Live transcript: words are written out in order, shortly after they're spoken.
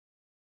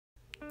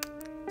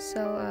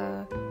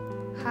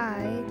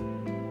Hi.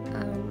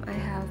 I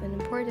have an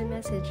important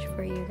message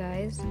for you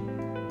guys.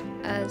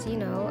 As you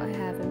know, I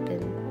haven't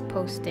been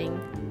posting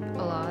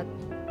a lot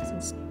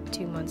since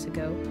 2 months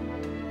ago,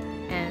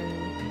 and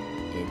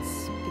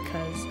it's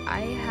because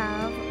I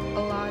have a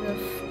lot of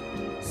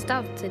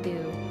stuff to do.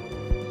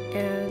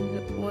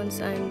 And once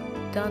I'm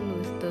done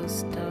with those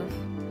stuff,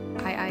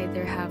 I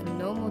either have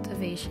no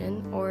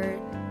motivation or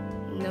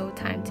no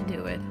time to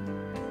do it.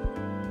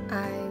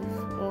 I've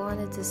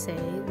wanted to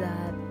say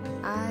that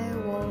I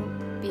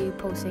won't be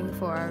posting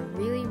for a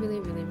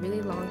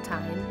really long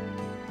time.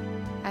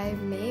 I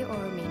may or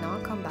may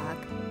not come back.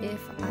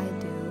 If I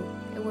do,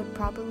 it would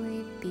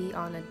probably be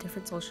on a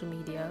different social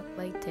media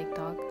like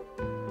TikTok.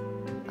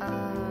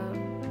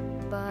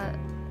 But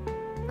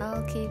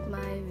I'll keep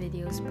my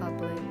videos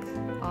public,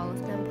 all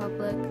of them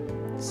public,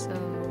 so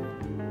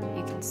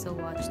you can still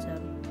watch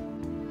them.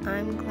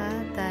 I'm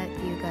glad that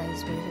you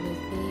guys were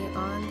with me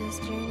on this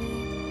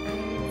journey.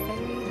 I'm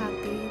very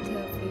happy to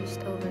have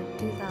reached over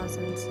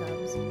 2,000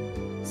 subs.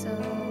 So